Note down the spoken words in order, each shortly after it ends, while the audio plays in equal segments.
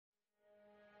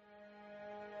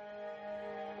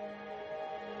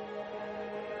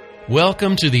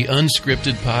Welcome to the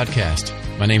Unscripted Podcast.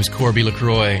 My name's Corby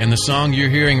LaCroix, and the song you're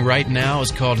hearing right now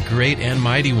is called Great and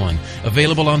Mighty One,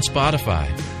 available on Spotify,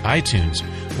 iTunes,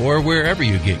 or wherever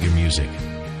you get your music.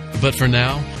 But for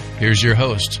now, here's your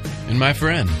host and my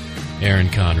friend, Aaron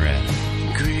Conrad.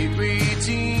 Great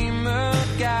Redeemer,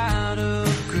 God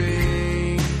of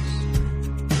grace,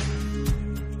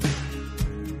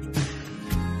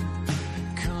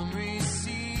 come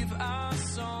receive our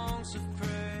songs of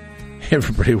praise. Hey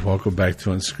everybody, welcome back to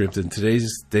Unscripted.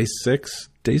 Today's day six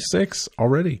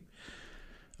already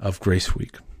of Grace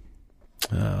Week.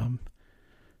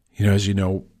 As you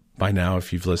know by now,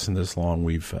 if you've listened this long,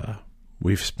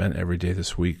 we've spent every day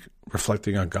this week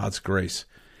reflecting on God's grace.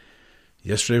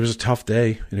 Yesterday was a tough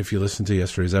day, and if you listened to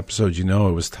yesterday's episode, you know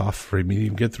it was tough for me to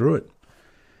even get through it.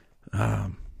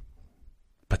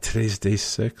 But today's day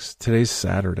 6. Today's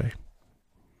Saturday.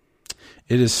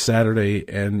 It is Saturday,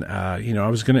 and I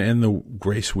was going to end the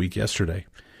Grace Week yesterday,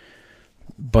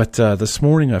 but this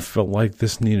morning I felt like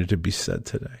this needed to be said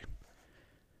today.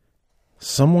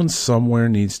 Someone somewhere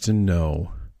needs to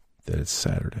know that it's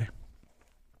Saturday.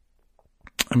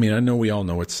 I mean, I know we all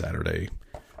know it's Saturday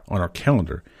on our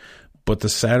calendar, but the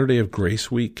Saturday of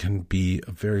Grace Week can be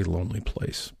a very lonely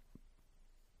place.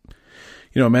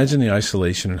 Imagine the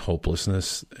isolation and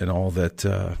hopelessness and all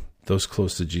that those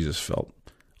close to Jesus felt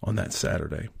on that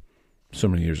Saturday so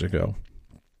many years ago.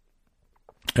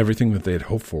 Everything that they had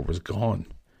hoped for was gone.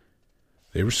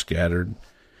 They were scattered.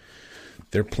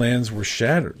 Their plans were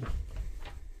shattered.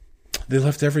 They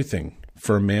left everything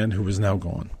for a man who was now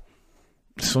gone.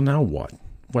 So now what?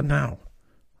 What now?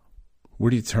 Where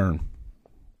do you turn?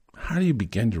 How do you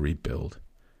begin to rebuild?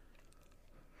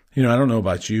 I don't know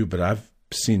about you, but I've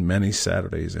seen many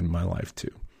Saturdays in my life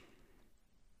too.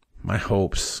 My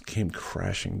hopes came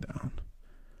crashing down.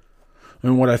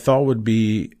 And what I thought would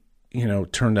be,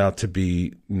 turned out to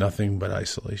be nothing but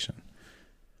isolation.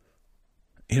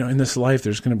 In this life,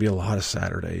 there's going to be a lot of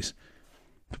Saturdays.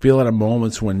 There'll be a lot of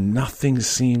moments when nothing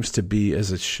seems to be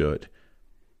as it should.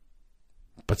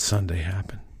 But Sunday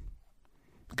happened.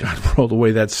 God rolled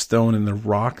away that stone and the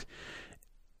rock,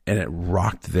 and it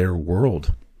rocked their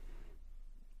world.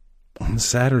 On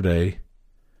Saturday,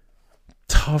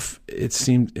 tough, it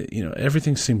seemed,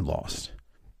 everything seemed lost.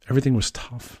 Everything was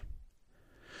tough.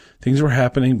 Things were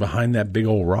happening behind that big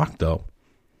old rock, though.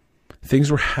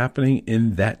 Things were happening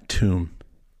in that tomb,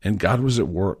 and God was at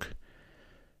work.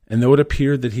 And though it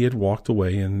appeared that he had walked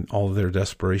away in all of their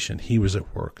desperation, he was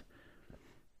at work.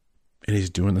 And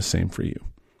he's doing the same for you.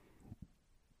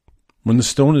 When the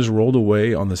stone is rolled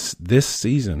away on this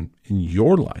season in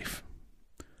your life,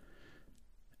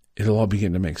 it'll all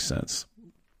begin to make sense.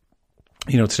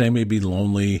 Today may be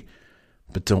lonely,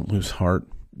 but don't lose heart.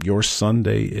 Your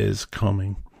Sunday is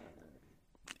coming.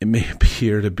 It may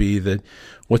appear to be that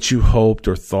what you hoped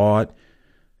or thought,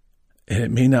 and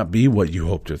it may not be what you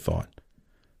hoped or thought,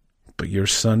 but your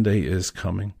Sunday is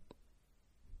coming.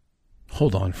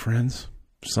 Hold on, friends.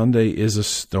 Sunday is a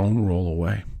stone roll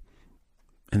away,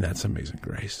 and that's amazing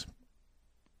grace.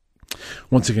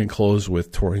 Once again, close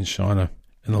with Tori and Shauna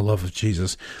and the love of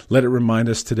Jesus. Let it remind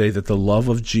us today that the love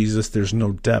of Jesus, there's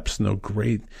no depths,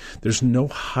 there's no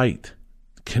height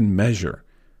can measure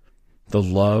the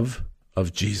love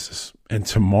of Jesus. And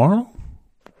tomorrow,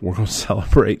 we're going to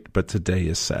celebrate, but today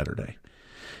is Saturday.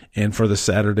 And for the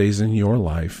Saturdays in your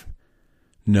life,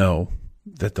 know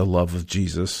that the love of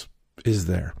Jesus is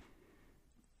there.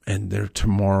 And there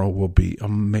tomorrow will be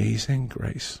amazing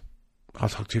grace. I'll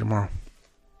talk to you tomorrow.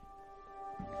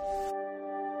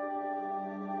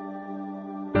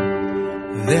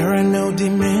 There are no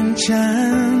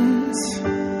dimensions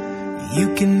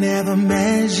you can never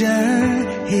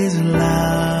measure his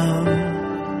love.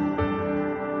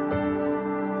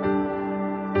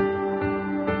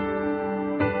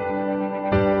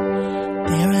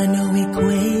 There are no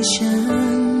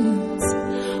equations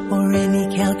or any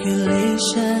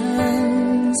calculations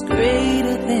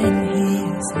greater than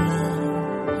his love.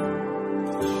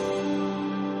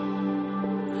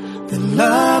 The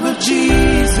love of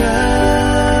Jesus.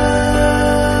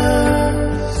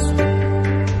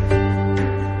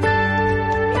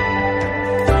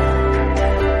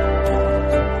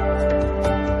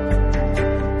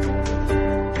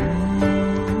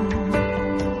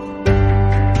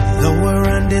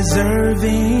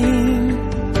 Deserving,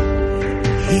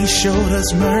 he showed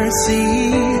us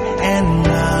mercy and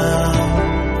love.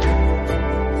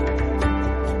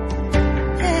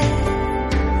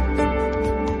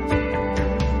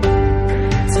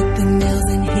 Took the nails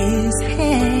in his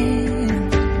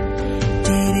hand,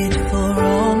 did it for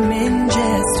all men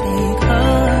just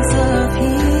because of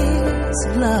his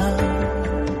love.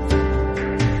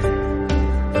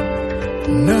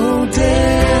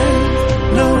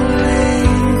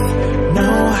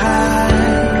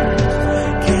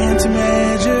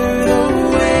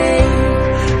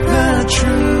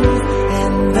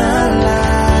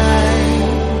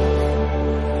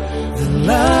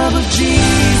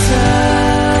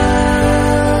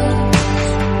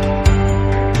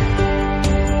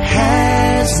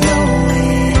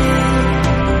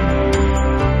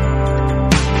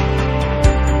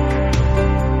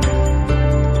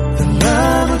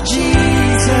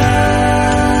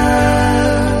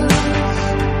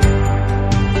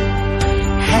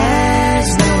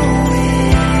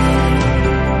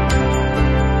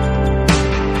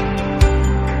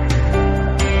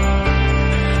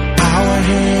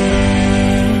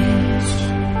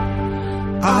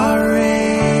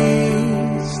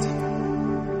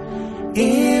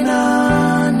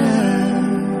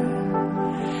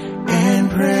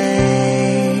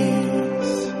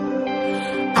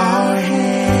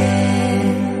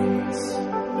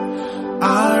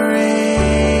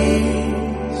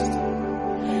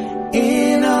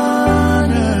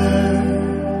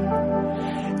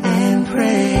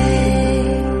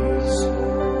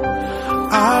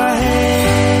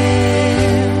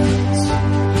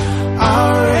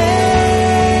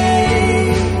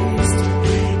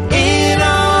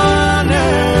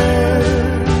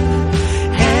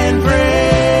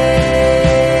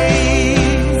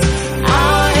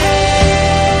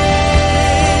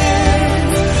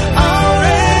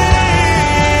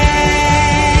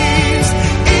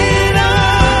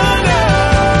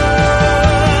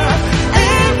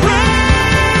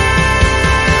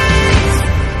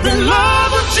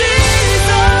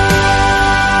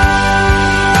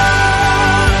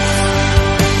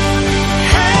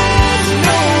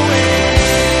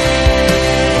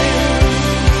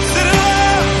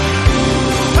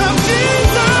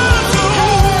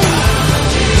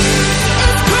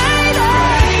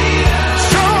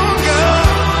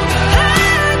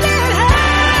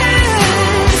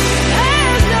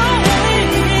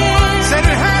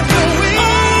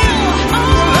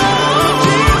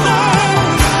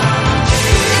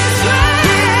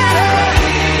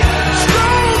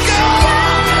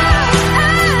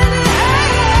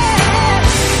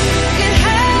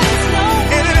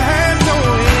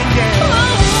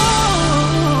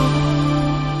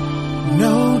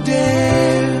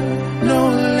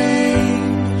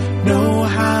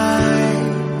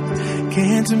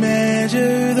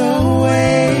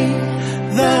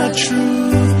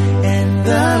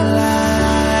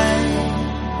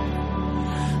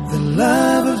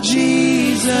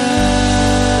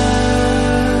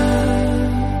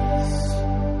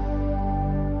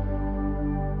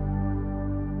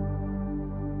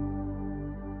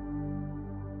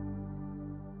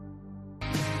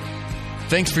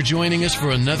 Thanks for joining us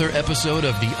for another episode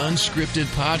of the Unscripted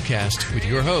Podcast with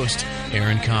your host,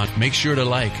 Aaron Kahn. Make sure to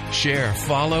like, share,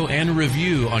 follow, and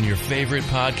review on your favorite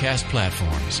podcast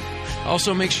platforms.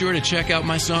 Also, make sure to check out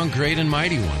my song Great and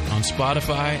Mighty One on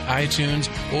Spotify, iTunes,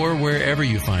 or wherever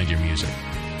you find your music.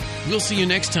 We'll see you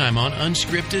next time on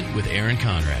Unscripted with Aaron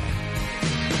Conrad.